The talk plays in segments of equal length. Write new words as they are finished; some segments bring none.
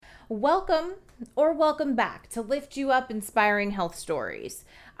Welcome or welcome back to Lift You Up Inspiring Health Stories.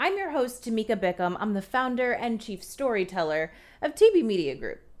 I'm your host, Tamika Bickham. I'm the founder and chief storyteller of TB Media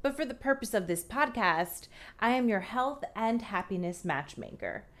Group. But for the purpose of this podcast, I am your health and happiness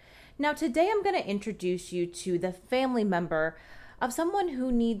matchmaker. Now, today I'm going to introduce you to the family member of someone who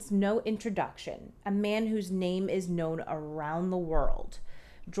needs no introduction, a man whose name is known around the world,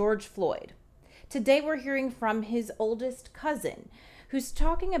 George Floyd. Today we're hearing from his oldest cousin, who's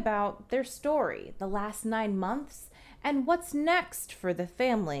talking about their story, the last 9 months, and what's next for the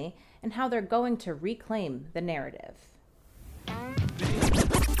family and how they're going to reclaim the narrative.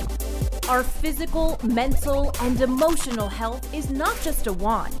 Our physical, mental, and emotional health is not just a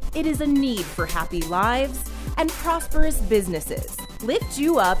want. It is a need for happy lives and prosperous businesses. Lift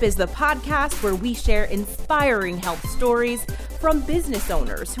You Up is the podcast where we share inspiring health stories from business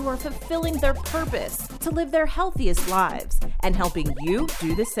owners who are fulfilling their purpose to live their healthiest lives and helping you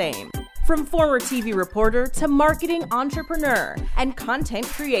do the same. From former TV reporter to marketing entrepreneur and content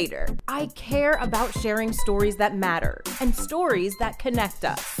creator, I care about sharing stories that matter and stories that connect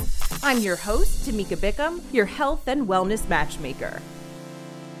us. I'm your host, Tamika Bickham, your health and wellness matchmaker.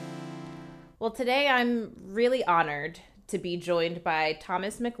 Well, today I'm really honored to be joined by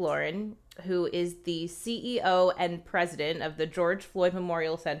Thomas McLaurin, who is the CEO and president of the George Floyd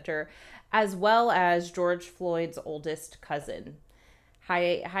Memorial Center, as well as George Floyd's oldest cousin.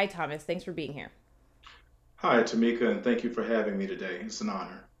 Hi, Thomas. Thanks for being here. Hi, Tamika, and thank you for having me today. It's an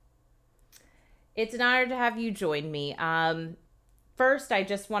honor. It's an honor to have you join me. First, I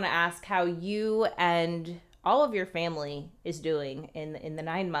just want to ask how you and all of your family is doing in the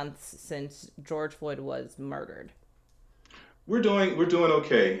 9 months since George Floyd was murdered. We're doing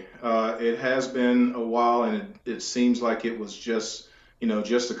okay. It has been a while, and it seems like it was just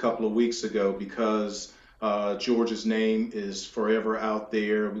a couple of weeks ago because George's name is forever out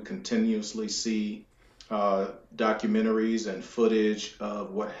there. We continuously see documentaries and footage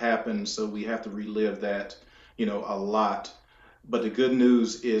of what happened, so we have to relive that, a lot. But the good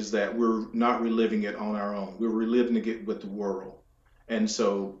news is that we're not reliving it on our own. We're reliving it with the world. And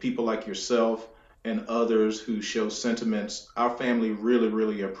so people like yourself and others who show sentiments, our family really,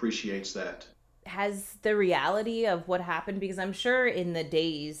 really appreciates that. Has the reality of what happened, because I'm sure in the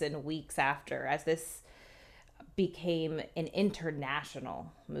days and weeks after, as this became an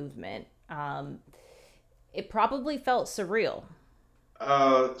international movement, it probably felt surreal.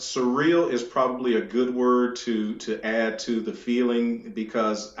 Surreal is probably a good word to add to the feeling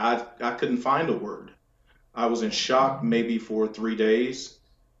because I couldn't find a word. I was in shock maybe for 3 days,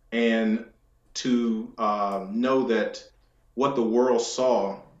 and to know that what the world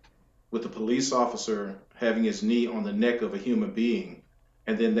saw with the police officer having his knee on the neck of a human being,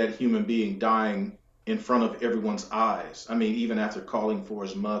 and then that human being dying in front of everyone's eyes. I mean, even after calling for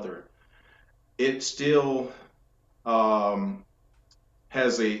his mother, it still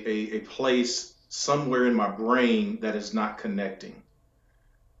has a place somewhere in my brain that is not connecting.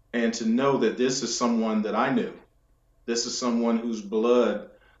 And to know that this is someone that I knew, this is someone whose blood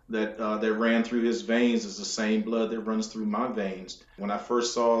that ran through his veins is the same blood that runs through my veins. When I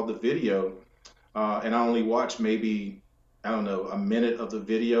first saw the video, and I only watched maybe, a minute of the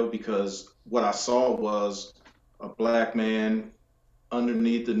video because what I saw was a black man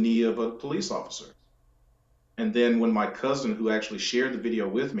underneath the knee of a police officer. And then when my cousin, who actually shared the video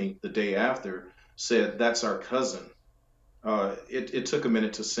with me the day after, said, "That's our cousin," it took a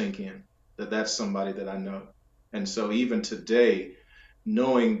minute to sink in that that's somebody that I know. And so even today,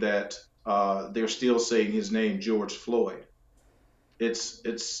 knowing that they're still saying his name, George Floyd, it's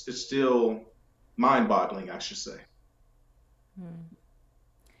still mind-boggling, I should say.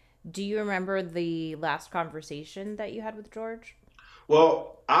 Do you remember the last conversation that you had with George?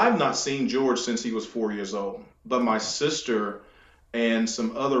 Well, I've not seen George since he was 4 years old, but my sister and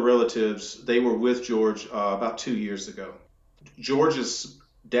some other relatives, they were with George about 2 years ago. George's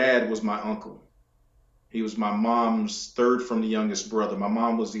dad was my uncle. He was my mom's third from the youngest brother. My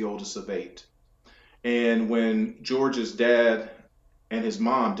mom was the oldest of 8. And when George's dad and his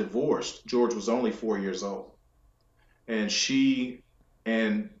mom divorced, George was only 4 years old. And she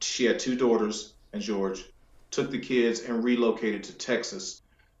had 2 daughters, and George took the kids and relocated to Texas.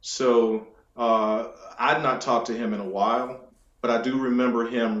 So I'd not talked to him in a while, but I do remember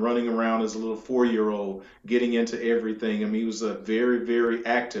him running around as a little 4-year-old, getting into everything. I mean, he was a very, very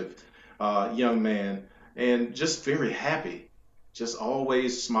active young man and just very happy, just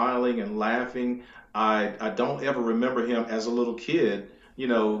always smiling and laughing. I don't ever remember him as a little kid,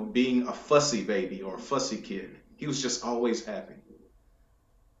 being a fussy baby or a fussy kid. He was just always happy.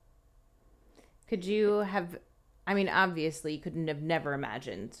 Could you have I mean, obviously, you couldn't have never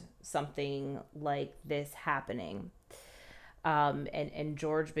imagined something like this happening. And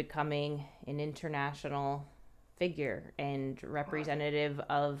George becoming an international figure and representative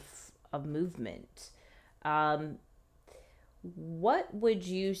of movement. Um, what would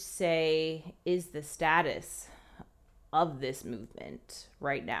you say is the status of this movement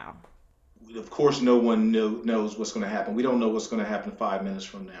right now? Of course, no one knows what's going to happen. We don't know what's going to happen 5 minutes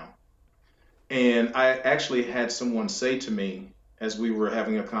from now. And I actually had someone say to me as we were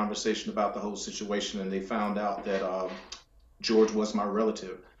having a conversation about the whole situation, and they found out that George was my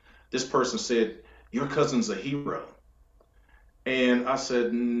relative. This person said, "Your cousin's a hero." And I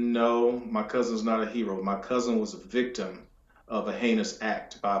said, "No, my cousin's not a hero. My cousin was a victim of a heinous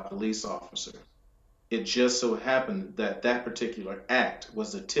act by a police officer. It just so happened that that particular act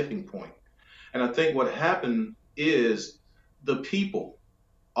was the tipping point." And I think what happened is the people,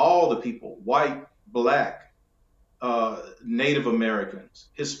 all the people, white, black, Native Americans,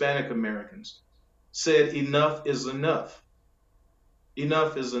 Hispanic Americans, said enough is enough.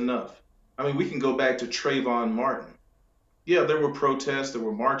 Enough is enough. I mean, we can go back to Trayvon Martin. Yeah, there were protests, there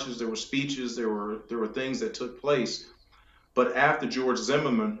were marches, there were speeches, there were things that took place. But after George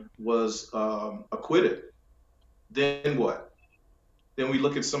Zimmerman was acquitted, then what? Then we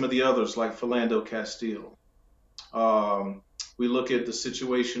look at some of the others like Philando Castile. Um, we look at the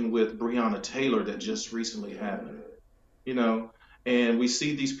situation with Breonna Taylor that just recently happened, you know, and we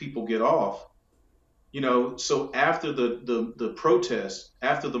see these people get off, you know. So after the protests,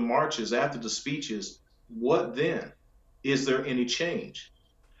 after the marches, after the speeches, what then? Is there any change?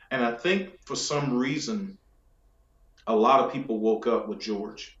 And I think for some reason, a lot of people woke up with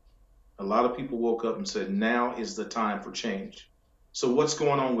George. A lot of people woke up and said, now is the time for change. So what's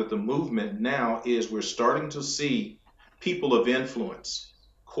going on with the movement now is we're starting to see people of influence,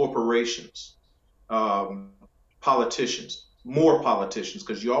 corporations, um, politicians, more politicians,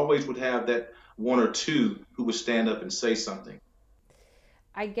 because you always would have that one or two who would stand up and say something.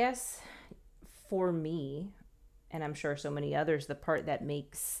 I guess for me, and I'm sure so many others, the part that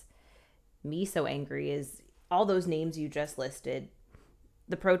makes me so angry is all those names you just listed,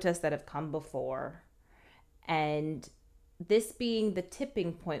 the protests that have come before, and this being the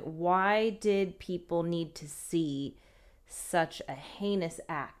tipping point. Why did people need to see such a heinous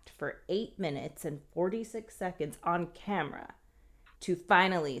act for 8 minutes and 46 seconds on camera to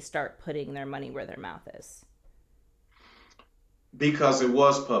finally start putting their money where their mouth is? Because it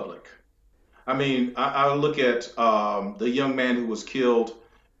was public. I mean, I look at the young man who was killed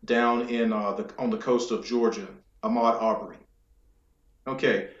down in on the coast of Georgia, Ahmaud Arbery.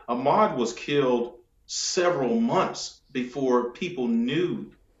 Okay, Ahmaud was killed several months before people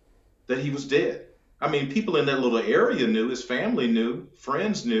knew that he was dead. I mean, people in that little area knew, his family knew,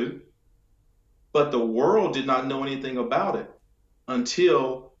 friends knew, but the world did not know anything about it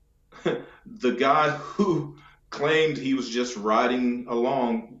until the guy who claimed he was just riding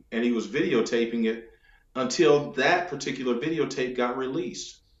along and he was videotaping it, until that particular videotape got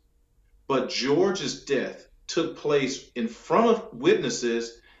released. But George's death took place in front of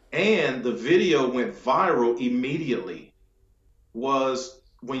witnesses and the video went viral immediately. Was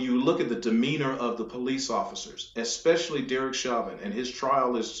when you look at the demeanor of the police officers, especially Derek Chauvin, and his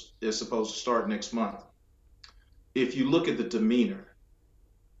trial is supposed to start next month. If you look at the demeanor,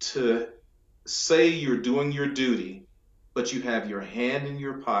 to say you're doing your duty, but you have your hand in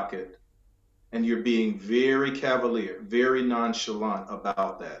your pocket and you're being very cavalier, very nonchalant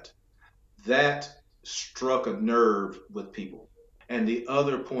about that, that struck a nerve with people. And the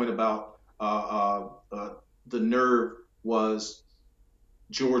other point about the nerve was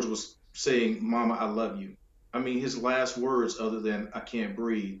George was saying, "Mama, I love you." I mean, his last words, other than "I can't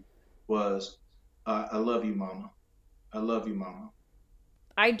breathe," was, "I love you, Mama. I love you, Mama."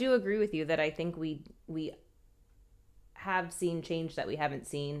 I do agree with you that I think we have seen change that we haven't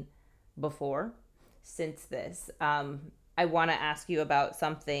seen before since this. I want to ask you about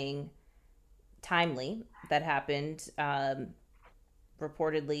something timely that happened,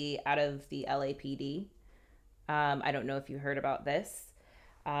 reportedly out of the LAPD. I don't know if you heard about this.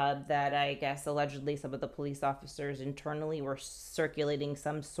 That I guess allegedly some of the police officers internally were circulating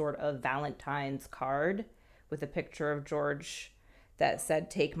some sort of Valentine's card with a picture of George that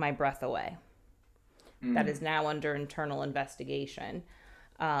said, "Take my breath away." That is now under internal investigation.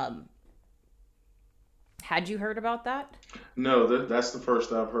 Had you heard about that? No, that's the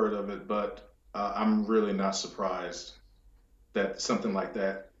first I've heard of it, but I'm really not surprised that something like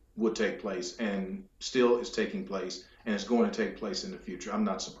that would take place and still is taking place and is going to take place in the future. I'm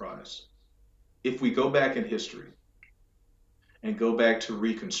not surprised. If we go back in history and go back to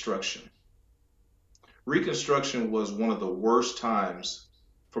Reconstruction, Reconstruction was one of the worst times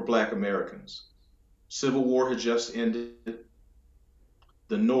for Black Americans. Civil War had just ended.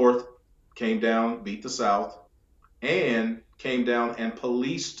 The North came down, beat the South, and came down and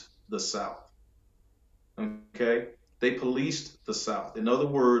policed the South. Okay? They policed the South. In other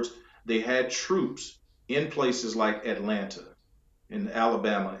words, they had troops in places like Atlanta, in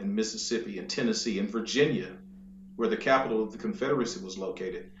Alabama, in Mississippi, in Tennessee, in Virginia, where the capital of the Confederacy was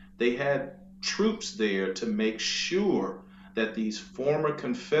located. They had troops there to make sure that these former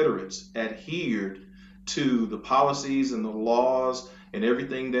Confederates adhered to the policies and the laws and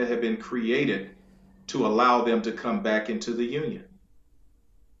everything that had been created to allow them to come back into the Union.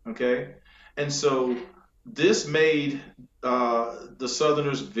 Okay? And so this made the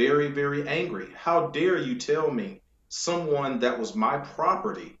Southerners very, very angry. How dare you tell me someone that was my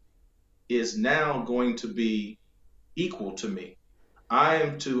property is now going to be equal to me? I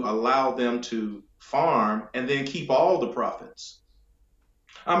am to allow them to farm and then keep all the profits.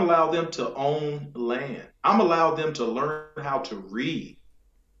 I'm allowed them to own land. I'm allowed them to learn how to read.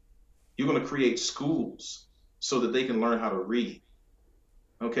 You're going to create schools so that they can learn how to read.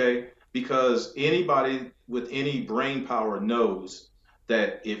 Okay? Because anybody with any brain power knows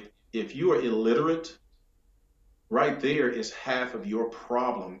that if you are illiterate, right there is half of your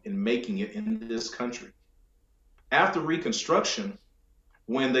problem in making it in this country. After Reconstruction,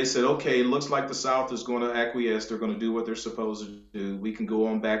 when they said, okay, it looks like the South is going to acquiesce, they're going to do what they're supposed to do, we can go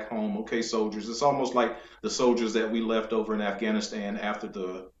on back home. Okay, soldiers. It's almost like the soldiers that we left over in Afghanistan after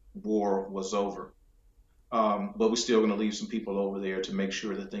the war was over. But we're still going to leave some people over there to make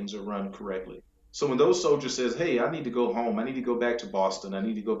sure that things are run correctly. So when those soldiers says, hey, I need to go home, I need to go back to Boston, I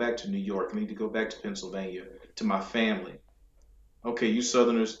need to go back to New York, I need to go back to Pennsylvania, to my family. Okay, you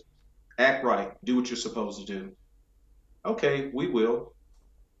Southerners, act right, do what you're supposed to do. Okay, we will,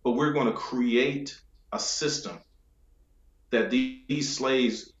 but we're going to create a system that these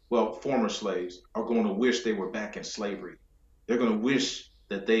slaves, well, former slaves, are going to wish they were back in slavery. They're going to wish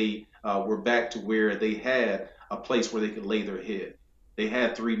that they were back to where they had a place where they could lay their head. They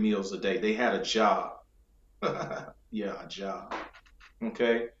had 3 meals a day. They had a job. Yeah, a job.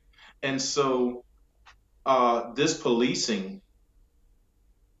 Okay? And so this policing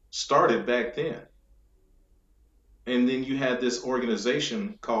started back then. And then you had this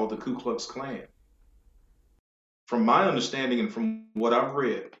organization called the Ku Klux Klan. From my understanding and from what I've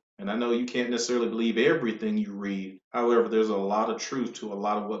read, and I know you can't necessarily believe everything you read. However, there's a lot of truth to a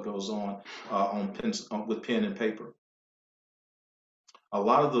lot of what goes on with pen and paper. A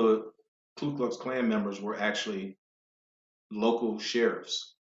lot of the Ku Klux Klan members were actually local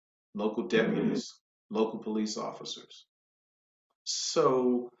sheriffs, local deputies, local police officers.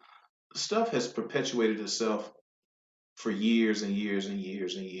 So stuff has perpetuated itself for years and years and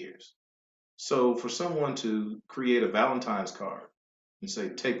years and years. So for someone to create a Valentine's card and say,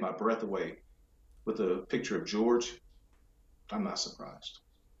 take my breath away, with a picture of George, I'm not surprised.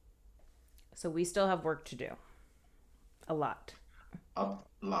 So we still have work to do. A lot. A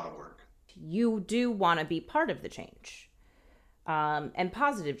lot of work. You do want to be part of the change, and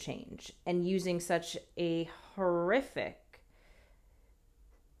positive change, and using such a horrific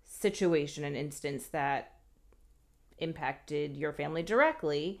situation and instance that impacted your family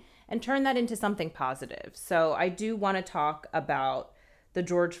directly and turn that into something positive. So I do want to talk about the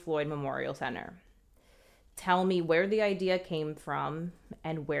George Floyd Memorial Center. Tell me where the idea came from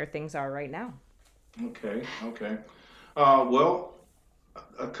and where things are right now. Okay. Well,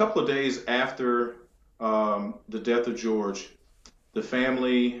 a couple of days after the death of George, the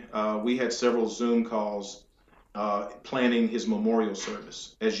family, we had several Zoom calls planning his memorial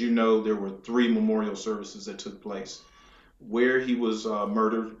service. As you know, there were 3 memorial services that took place. Where he was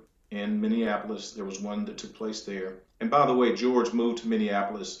murdered in Minneapolis, there was one that took place there. And by the way, George moved to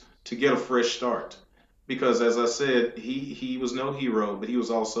Minneapolis to get a fresh start. Because as I said, he was no hero, but he was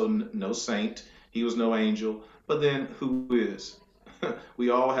also no saint. He was no angel. But then who is?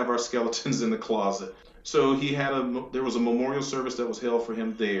 We all have our skeletons in the closet. So there was a memorial service that was held for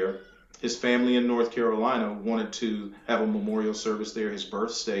him there. His family in North Carolina wanted to have a memorial service there, his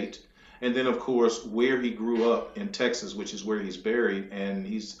birth state. And then, of course, where he grew up in Texas, which is where he's buried, and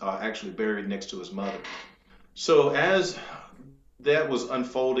he's actually buried next to his mother. So as that was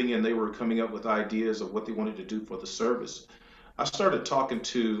unfolding and they were coming up with ideas of what they wanted to do for the service, I started talking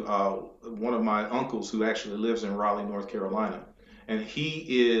to one of my uncles who actually lives in Raleigh, North Carolina. And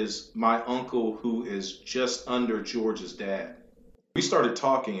he is my uncle who is just under George's dad. We started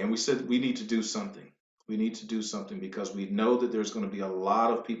talking and we said, we need to do something. We need to do something because we know that there's going to be a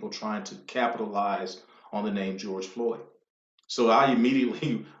lot of people trying to capitalize on the name George Floyd. So I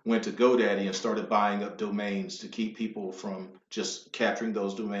immediately went to GoDaddy and started buying up domains to keep people from just capturing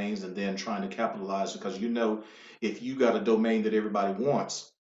those domains and then trying to capitalize. Because if you got a domain that everybody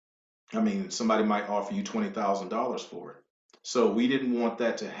wants, I mean, somebody might offer you $20,000 for it. So we didn't want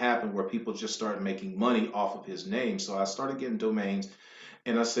that to happen where people just started making money off of his name. So I started getting domains,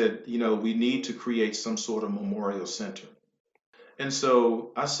 and I said, we need to create some sort of memorial center. And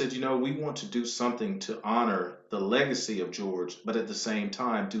so I said, we want to do something to honor the legacy of George, but at the same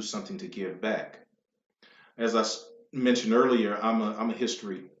time, do something to give back. As mentioned earlier, I'm a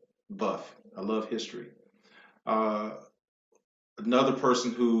history buff. I love history. Uh, Another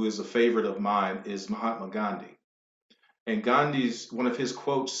person who is a favorite of mine is Mahatma Gandhi. And one of his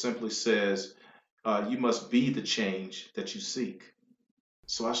quotes simply says, "You must be the change that you seek."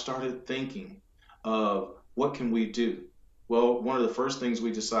 So I started thinking of what can we do? Well, one of the first things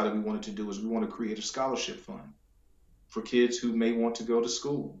we decided we wanted to do is we want to create a scholarship fund for kids who may want to go to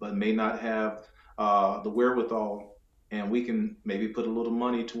school but may not have the wherewithal, and we can maybe put a little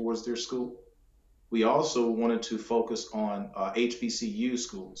money towards their school. We also wanted to focus on HBCU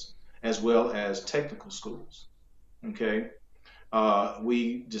schools as well as technical schools. Okay.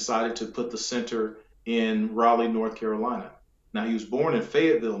 We decided to put the center in Raleigh, North Carolina. Now, he was born in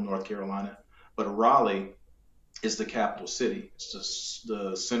Fayetteville, North Carolina, but Raleigh is the capital city. It's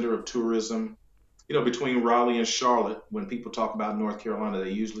the center of tourism. Between Raleigh and Charlotte, when people talk about North Carolina,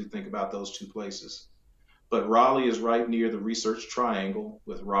 they usually think about those two places. But Raleigh is right near the Research Triangle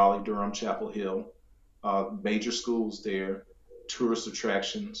with Raleigh, Durham, Chapel Hill, major schools there, tourist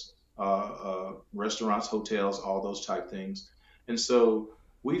attractions, restaurants, hotels, all those type things. And so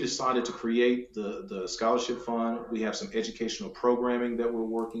we decided to create the scholarship fund. We have some educational programming that we're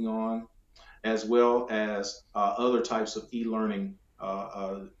working on, as well as other types of e-learning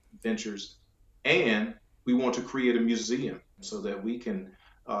ventures. And we want to create a museum so that we can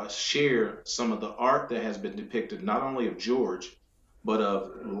share some of the art that has been depicted, not only of George, but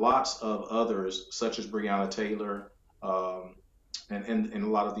of lots of others, such as Breonna Taylor, and a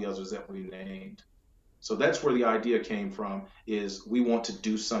lot of the others that we named. So that's where the idea came from, is we want to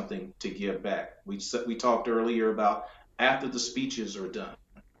do something to give back. We talked earlier about after the speeches are done,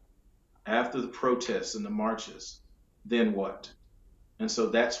 after the protests and the marches, then what? And so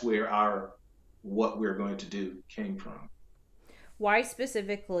that's where what we're going to do came from. Why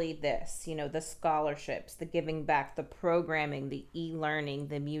specifically this? The scholarships, the giving back, the programming, the e-learning,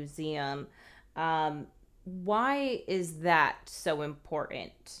 the museum. Why is that so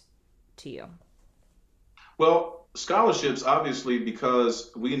important to you? Well, scholarships, obviously, because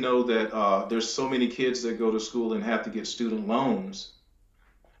we know that there's so many kids that go to school and have to get student loans,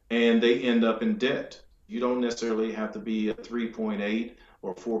 and they end up in debt. You don't necessarily have to be a 3.8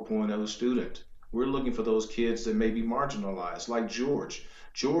 or 4.0 student. We're looking for those kids that may be marginalized, like George.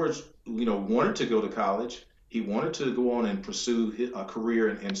 George, wanted to go to college. He wanted to go on and pursue a career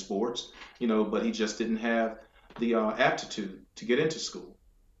in sports, but he just didn't have the aptitude to get into school.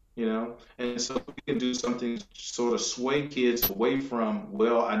 And so we can do something to sort of sway kids away from,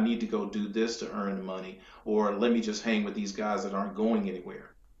 well, I need to go do this to earn money, or let me just hang with these guys that aren't going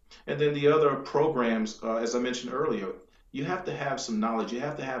anywhere. And then the other programs, as I mentioned earlier, you have to have some knowledge, you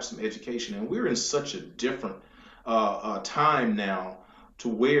have to have some education. And we're in such a different time now, to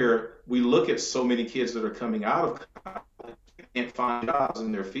where we look at so many kids that are coming out of college and find jobs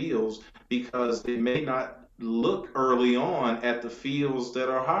in their fields because they may not look early on at the fields that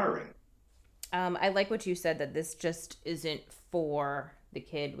are hiring. I like what you said, that this just isn't for the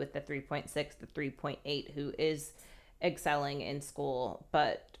kid with the 3.6, the 3.8 who is excelling in school,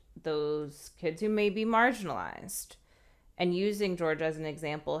 but those kids who may be marginalized. And using George as an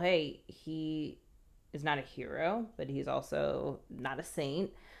example, hey, he is not a hero, but he's also not a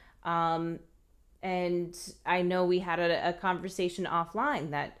saint. And I know we had a conversation offline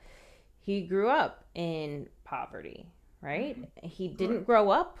that he grew up in poverty, right? He didn't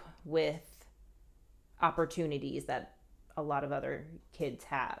grow up with opportunities that a lot of other kids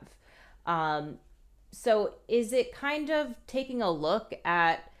have. So is it kind of taking a look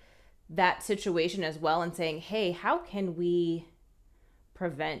at that situation as well and saying, hey, how can we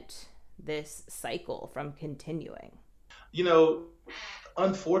prevent this cycle from continuing?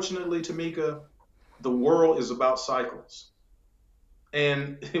 Unfortunately, Tamika, the world is about cycles.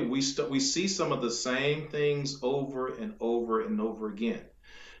 And we see some of the same things over and over and over again.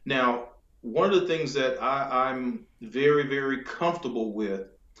 Now, one of the things that I'm very, very comfortable with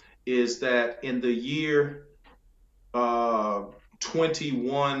is that in the year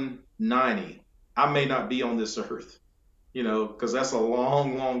 2190, I may not be on this earth, because that's a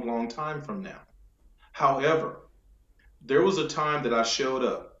long, long, long time from now. However, There was a time that I showed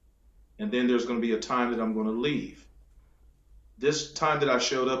up, and then there's going to be a time that I'm going to leave. This time that I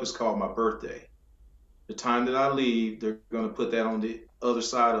showed up is called my birthday. The time that I leave, they're going to put that on the other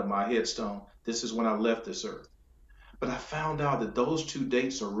side of my headstone. This is when I left this earth. But I found out that those two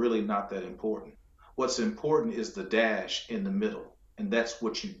dates are really not that important. What's important is the dash in the middle, and that's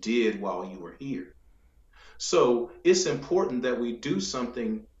what you did while you were here. So it's important that we do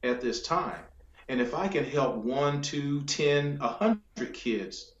something at this time. And if I can help 1, 2, 10, 100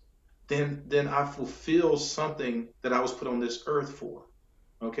 kids, then I fulfill something that I was put on this earth for.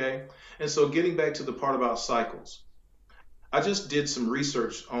 Okay? And so getting back to the part about cycles, I just did some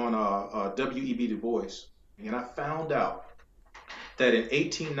research on W.E.B. Du Bois, and I found out that in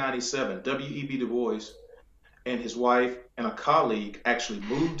 1897, W.E.B. Du Bois and his wife and a colleague actually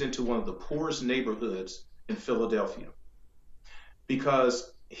moved into one of the poorest neighborhoods in Philadelphia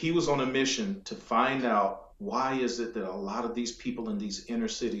because he was on a mission to find out why is it that a lot of these people in these inner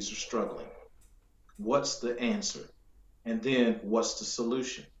cities are struggling? What's the answer? And then what's the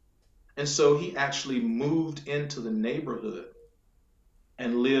solution? And so he actually moved into the neighborhood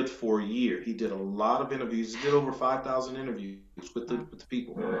and lived for a year. He did a lot of interviews. He did over 5,000 interviews with the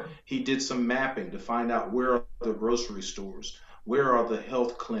people. He did some mapping to find out where are the grocery stores, where are the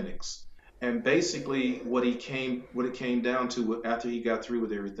health clinics. And basically what it came down to after he got through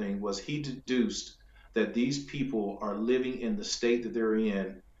with everything was he deduced that these people are living in the state that they're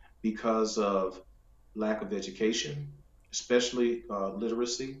in because of lack of education, especially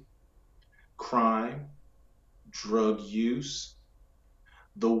literacy, crime, drug use,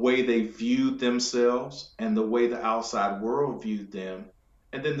 the way they viewed themselves and the way the outside world viewed them.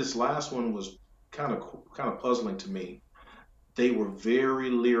 And then this last one was kind of puzzling to me. They were very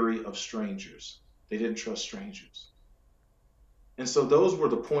leery of strangers. They didn't trust strangers. And so those were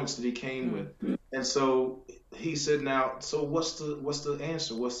the points that he came with. And so he said, now, so what's the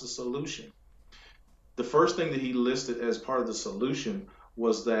answer? What's the solution? The first thing that he listed as part of the solution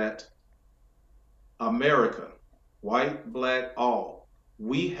was that America, white, black, all,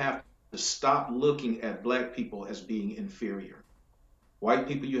 we have to stop looking at black people as being inferior. White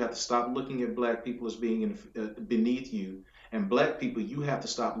people, you have to stop looking at black people as being beneath you. And black people, you have to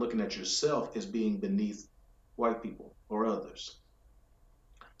stop looking at yourself as being beneath white people or others.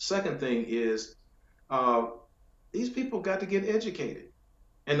 Second thing is these people got to get educated.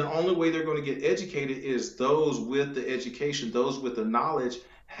 And the only way they're going to get educated is those with the education, those with the knowledge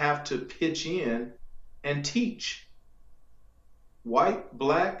have to pitch in and teach. White,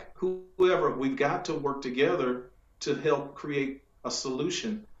 black, whoever, we've got to work together to help create a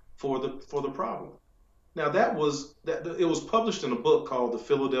solution for the problem. Now it was published in a book called The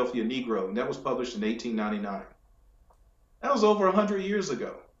Philadelphia Negro, and that was published in 1899. That was over 100 years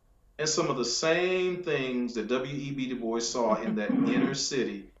ago. And some of the same things that W.E.B. Du Bois saw in that inner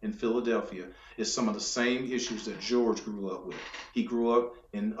city in Philadelphia is some of the same issues that George grew up with. He grew up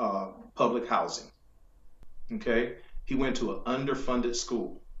in public housing. Okay? He went to an underfunded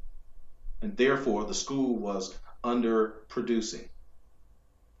school, and therefore the school was underproducing.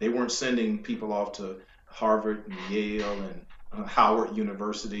 They weren't sending people off to Harvard and Yale and Howard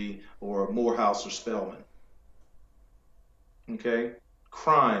University or Morehouse or Spelman. Okay?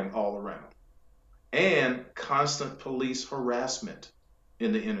 Crime all around. And constant police harassment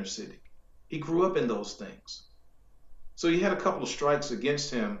in the inner city. He grew up in those things. So he had a couple of strikes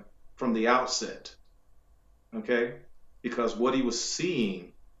against him from the outset. Okay? Because what he was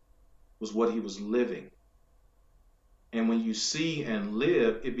seeing was what he was living. And when you see and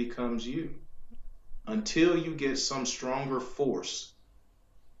live, it becomes you. Until you get some stronger force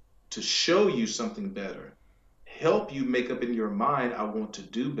to show you something better, help you make up in your mind, I want to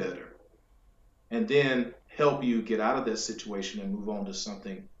do better, and then help you get out of that situation and move on to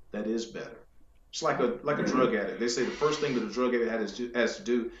something that is better. It's like a drug addict. They say the first thing that a drug addict has to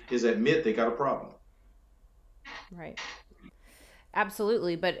do is admit they got a problem. Right.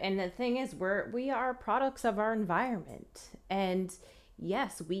 Absolutely. And the thing is, we are products of our environment. And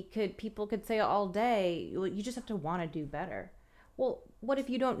yes, people could say all day, well, you just have to want to do better. Well, what if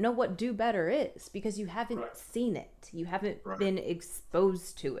you don't know what do better is? Because you haven't seen it. You haven't been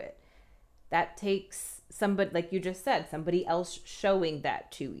exposed to it. That takes somebody, like you just said, somebody else showing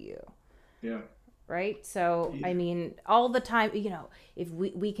that to you. Yeah. Right? So, I mean, all the time, if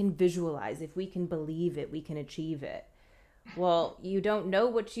we can visualize, if we can believe it, we can achieve it. Well, you don't know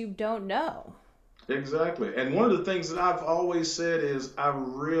what you don't know. Exactly. And one of the things that I've always said is I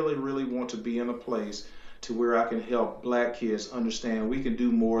really, really want to be in a place to where I can help black kids understand we can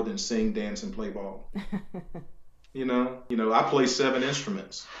do more than sing, dance, and play ball. I play 7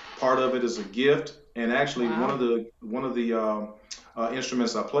 instruments. Part of it is a gift, and actually Wow. one of the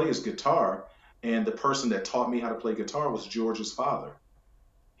instruments I play is guitar. And the person that taught me how to play guitar was George's father.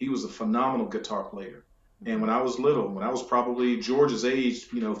 He was a phenomenal guitar player. And when I was little, when I was probably George's age,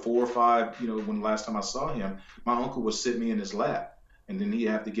 4 or 5, when the last time I saw him, my uncle would sit me in his lap. And then he'd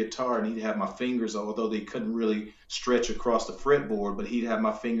have the guitar and he'd have my fingers, although they couldn't really stretch across the fretboard, but he'd have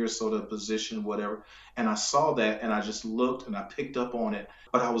my fingers sort of position, whatever. And I saw that and I just looked and I picked up on it.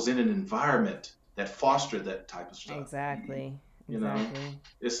 But I was in an environment that fostered that type of stuff. Exactly. You know,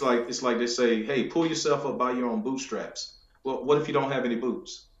 Exactly. it's like they say, hey, pull yourself up by your own bootstraps. Well, what if you don't have any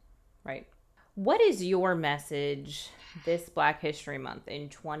boots? Right. What is your message this Black History Month in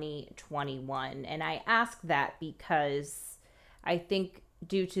 2021? And I ask that because I think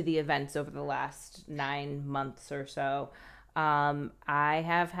due to the events over the last 9 months or so, I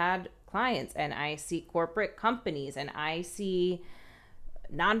have had clients and I see corporate companies and I see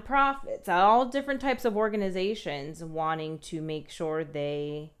nonprofits, all different types of organizations wanting to make sure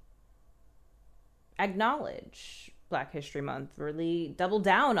they acknowledge Black History Month, really double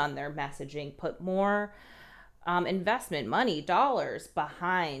down on their messaging, put more investment, money, dollars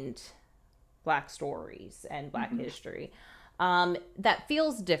behind Black stories and Black Mhm. history. That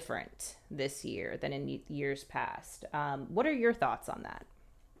feels different this year than in years past. What are your thoughts on that?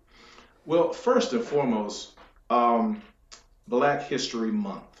 Well, first and foremost, um, Black History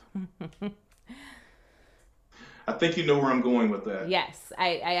Month. I think you know where I'm going with that. Yes,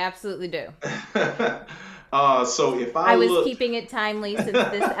 I absolutely do. So if I I was look, keeping it timely since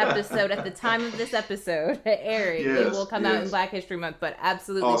this episode, at the time of this episode airing, it will yes, come out in yes, Black History Month. But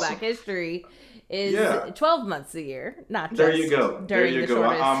absolutely, Black awesome. History is Yeah, 12 months a year, not there you just go. There during you the go.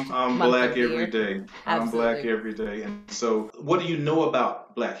 shortest I'm month black of the every year. day. I'm black Absolutely. every day. And so, what do you know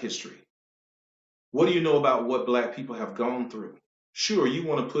about Black history? What do you know about what Black people have gone through? Sure, you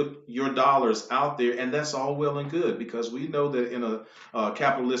want to put your dollars out there, and that's all well and good because we know that in a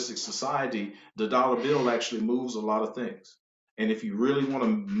capitalistic society, the dollar bill actually moves a lot of things. And if you really want to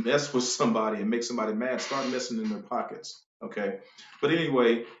mess with somebody and make somebody mad, start messing in their pockets. Okay. But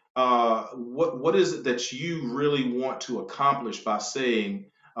anyway, what is it that you really want to accomplish by saying,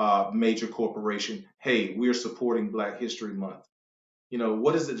 major corporation, hey, we're supporting Black History Month?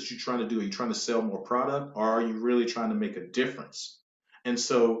 What is it that you're trying to do? Are you trying to sell more product or are you really trying to make a difference? And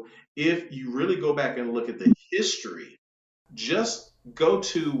so if you really go back and look at the history, just go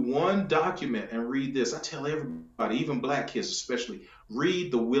to one document and read this. I tell everybody, even black kids especially,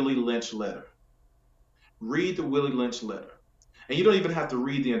 read the Willie Lynch letter. Read the Willie Lynch letter. And you don't even have to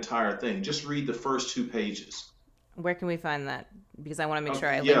read the entire thing. Just read the first 2 pages. Where can we find that? Because I want to make sure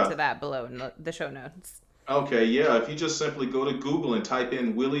Okay, I link to yeah. that below in the show notes. Okay, yeah. If you just simply go to Google and type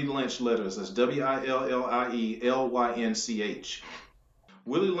in Willie Lynch letters, that's WillieLynch.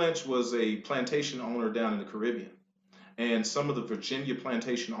 Willie Lynch was a plantation owner down in the Caribbean, and some of the Virginia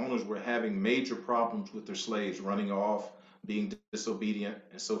plantation owners were having major problems with their slaves running off, being disobedient,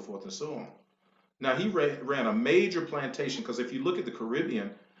 and so forth and so on. Now, he ran a major plantation because if you look at the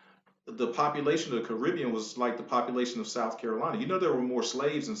Caribbean, the population of the Caribbean was like the population of South Carolina. There were more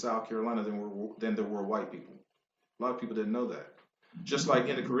slaves in South Carolina than there were white people. A lot of people didn't know that. Just like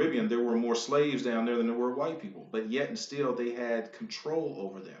in the Caribbean, there were more slaves down there than there were white people, but yet and still they had control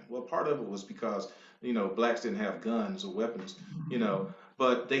over them. Well, part of it was because, blacks didn't have guns or weapons, you know,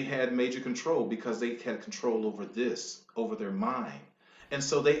 but they had major control because they had control over this, over their mind. And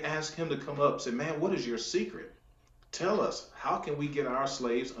so they asked him to come up and say, man, what is your secret? Tell us, how can we get our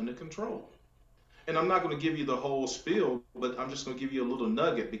slaves under control? And I'm not going to give you the whole spiel, but I'm just going to give you a little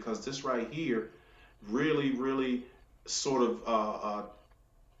nugget because this right here really, really sort of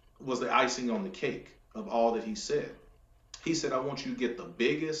was the icing on the cake of all that he said. He said, I want you to get the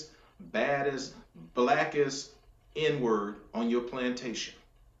biggest, baddest, blackest N word on your plantation.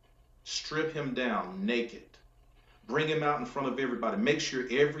 Strip him down naked. Bring him out in front of everybody. Make sure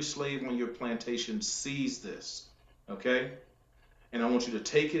every slave on your plantation sees this. Okay? And I want you to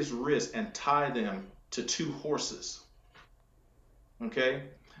take his wrists and tie them to 2 horses. Okay?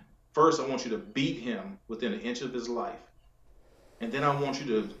 First, I want you to beat him within an inch of his life. And then I want you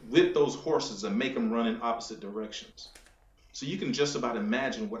to whip those horses and make them run in opposite directions. So you can just about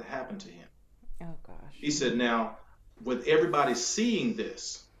imagine what happened to him. Oh gosh. He said, now, with everybody seeing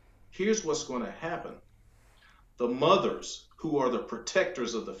this, here's what's going to happen. The mothers, who are the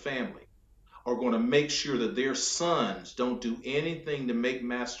protectors of the family, are going to make sure that their sons don't do anything to make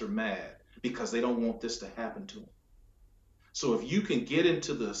master mad because they don't want this to happen to them. So if you can get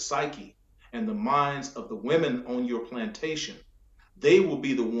into the psyche and the minds of the women on your plantation, they will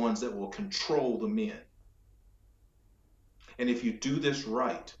be the ones that will control the men. And if you do this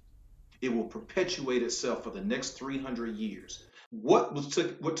right, it will perpetuate itself for the next 300 years. What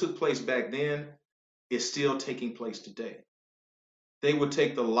took place back then is still taking place today. They would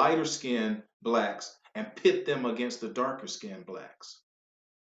take the lighter skinned blacks and pit them against the darker skinned blacks.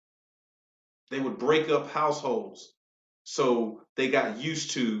 They would break up households so they got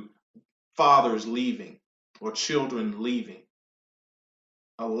used to fathers leaving or children leaving.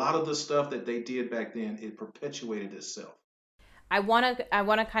 A lot of the stuff that they did back then, it perpetuated itself. I want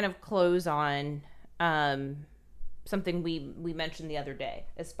to kind of close on something we mentioned the other day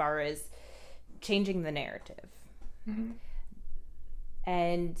as far as changing the narrative. Mm-hmm.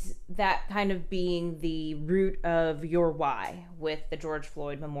 And that kind of being the root of your why with the George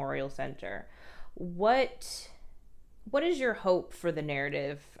Floyd Memorial Center. What is your hope for the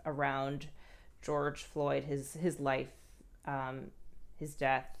narrative around George Floyd, his life, his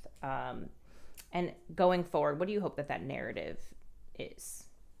death, and going forward? What do you hope that narrative is?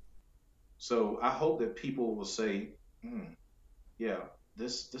 So I hope that people will say, yeah,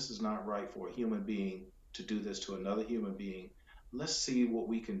 this is not right for a human being to do this to another human being. Let's see what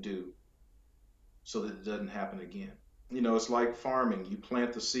we can do so that it doesn't happen again. It's like farming. You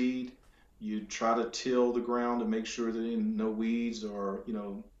plant the seed, you try to till the ground to make sure that there are no weeds or,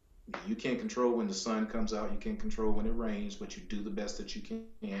 you can't control when the sun comes out, you can't control when it rains, but you do the best that you can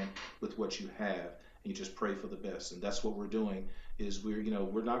with what you have. And you just pray for the best. And that's what we're doing is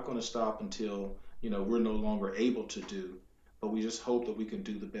we're not going to stop until, we're no longer able to do, but we just hope that we can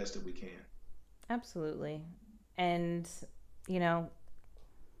do the best that we can. Absolutely. And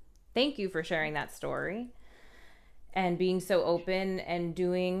thank you for sharing that story and being so open and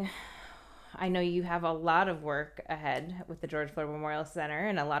doing. I know you have a lot of work ahead with the George Floyd Memorial Center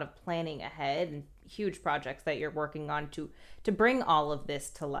and a lot of planning ahead and huge projects that you're working on to bring all of this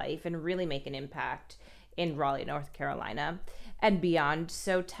to life and really make an impact in Raleigh, North Carolina and beyond.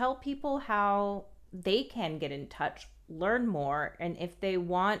 So tell people how they can get in touch, learn more, and if they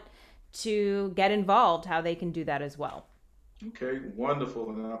want to get involved, how they can do that as well. Okay,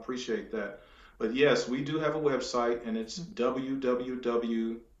 wonderful, and I appreciate that. But yes, we do have a website, and it's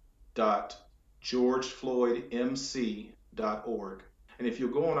www.georgefloydmc.org. And if you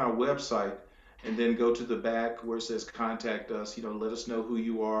go on our website and then go to the back where it says contact us, let us know who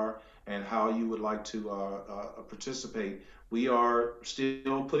you are and how you would like to participate. We are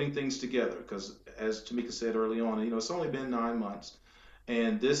still putting things together because, as Tamika said early on, it's only been 9 months.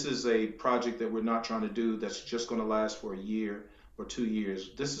 And this is a project that we're not trying to do that's just going to last for a year or 2 years.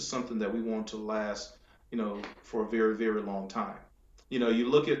 This is something that we want to last, for a very, very long time. You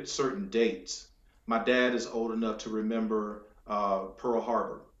look at certain dates. My dad is old enough to remember Pearl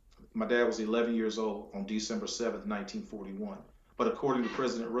Harbor. My dad was 11 years old on December 7th, 1941. But according to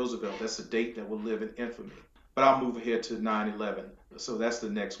President Roosevelt, that's a date that will live in infamy. But I'll move ahead to 9/11. So that's the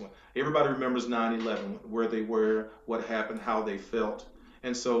next one. Everybody remembers 9/11, where they were, what happened, how they felt.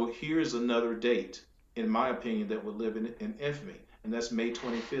 And so here's another date, in my opinion, that will live in infamy, and that's May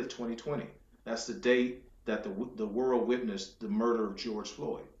 25th, 2020. That's the date that the world witnessed the murder of George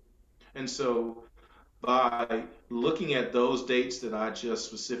Floyd. And so by looking at those dates that I just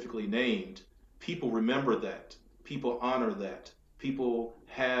specifically named, people remember that. People honor that. People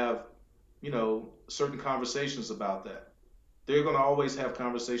have, certain conversations about that. They're going to always have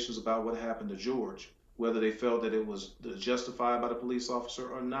conversations about what happened to George, whether they felt that it was justified by the police officer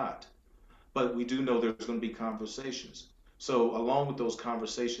or not. But we do know there's going to be conversations. So along with those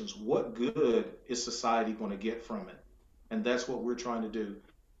conversations, what good is society going to get from it? And that's what we're trying to do.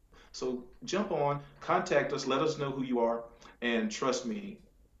 So jump on, contact us, let us know who you are, and trust me,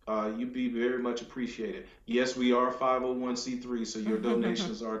 you'd be very much appreciated. Yes, we are 501c3, so your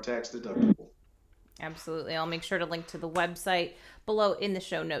donations are tax deductible. Absolutely. I'll make sure to link to the website below in the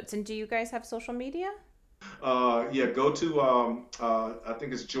show notes. And do you guys have social media? Yeah, go to, I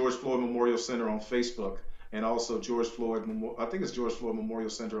think it's George Floyd Memorial Center on Facebook, and also I think it's George Floyd Memorial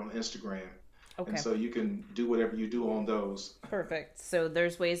Center on Instagram. Okay. And so you can do whatever you do on those. Perfect. So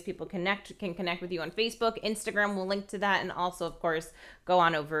there's ways people can connect with you on Facebook, Instagram. We'll link to that. And also, of course, go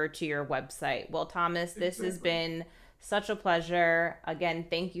on over to your website. Well, Thomas, this has been such a pleasure. Again,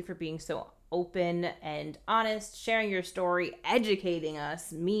 thank you for being so open and honest, sharing your story, educating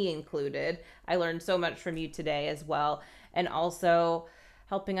us, me included. I learned so much from you today as well. And also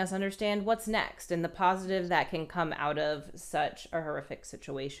helping us understand what's next and the positive that can come out of such a horrific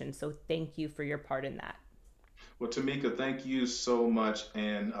situation. So thank you for your part in that. Well, Tamika, thank you so much.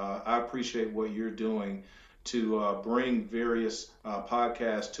 And I appreciate what you're doing to bring various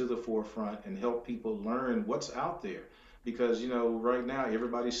podcasts to the forefront and help people learn what's out there. because right now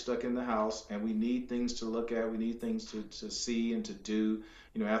everybody's stuck in the house, and we need things to look at, we need things to see and to do.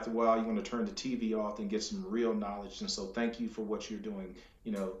 After a while you want to turn the TV off and get some real knowledge. And so thank you for what you're doing.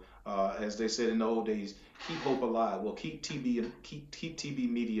 As they said in the old days, keep hope alive. Well, keep TB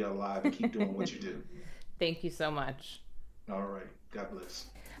Media alive, and keep doing what you do. Thank you so much. All right, God bless.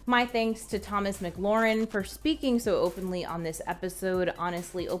 My thanks to Thomas McLaurin for speaking so openly on this episode,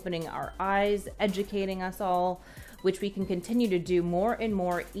 honestly opening our eyes, educating us all, which we can continue to do more and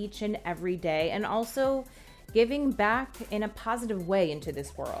more each and every day, and also giving back in a positive way into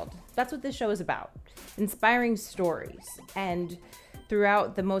this world. That's what this show is about. Inspiring stories. And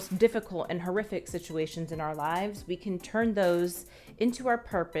throughout the most difficult and horrific situations in our lives, we can turn those into our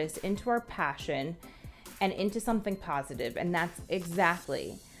purpose, into our passion, and into something positive. And that's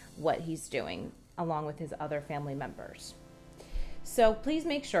exactly what he's doing, along with his other family members. So please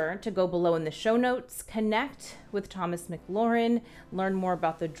make sure to go below in the show notes, connect with Thomas McLaurin, learn more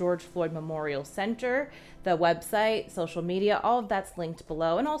about the George Floyd Memorial Center, the website, social media, all of that's linked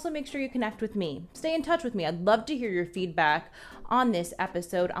below. And also make sure you connect with me. Stay in touch with me. I'd love to hear your feedback on this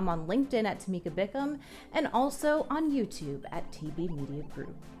episode. I'm on LinkedIn at Tamika Bickham and also on YouTube at TB Media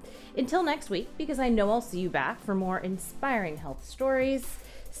Group. Until next week, because I know I'll see you back for more inspiring health stories.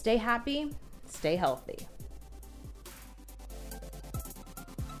 Stay happy, stay healthy.